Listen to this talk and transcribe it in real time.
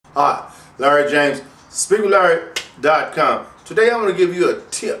Hi, Larry James, SpeakWithLarry.com. Today I'm going to give you a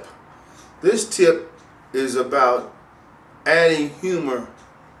tip. This tip is about adding humor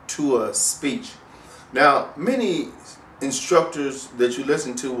to a speech. Now, many instructors that you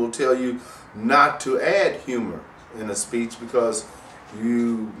listen to will tell you not to add humor in a speech because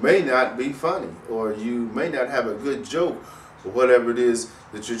you may not be funny or you may not have a good joke or whatever it is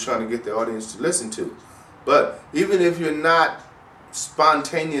that you're trying to get the audience to listen to. But even if you're not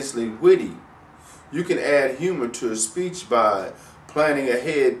spontaneously witty, you can add humor to a speech by planning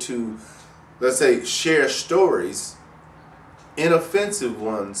ahead to, let's say, share stories, inoffensive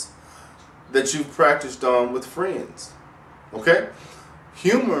ones that you've practiced on with friends. Okay?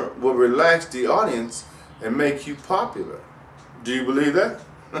 Humor will relax the audience and make you popular. Do you believe that?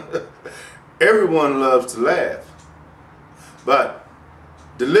 Everyone loves to laugh. But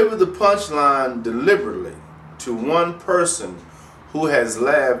deliver the punchline deliberately to one person who has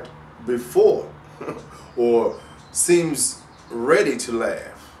laughed before or seems ready to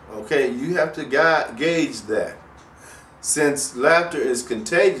laugh. Okay, you have to gauge that. Since laughter is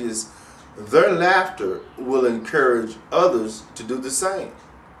contagious, their laughter will encourage others to do the same.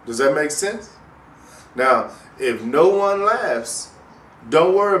 Does that make sense? Now, if no one laughs,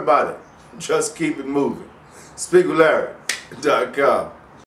 don't worry about it. Just keep it moving. SpeakWithLarry.com.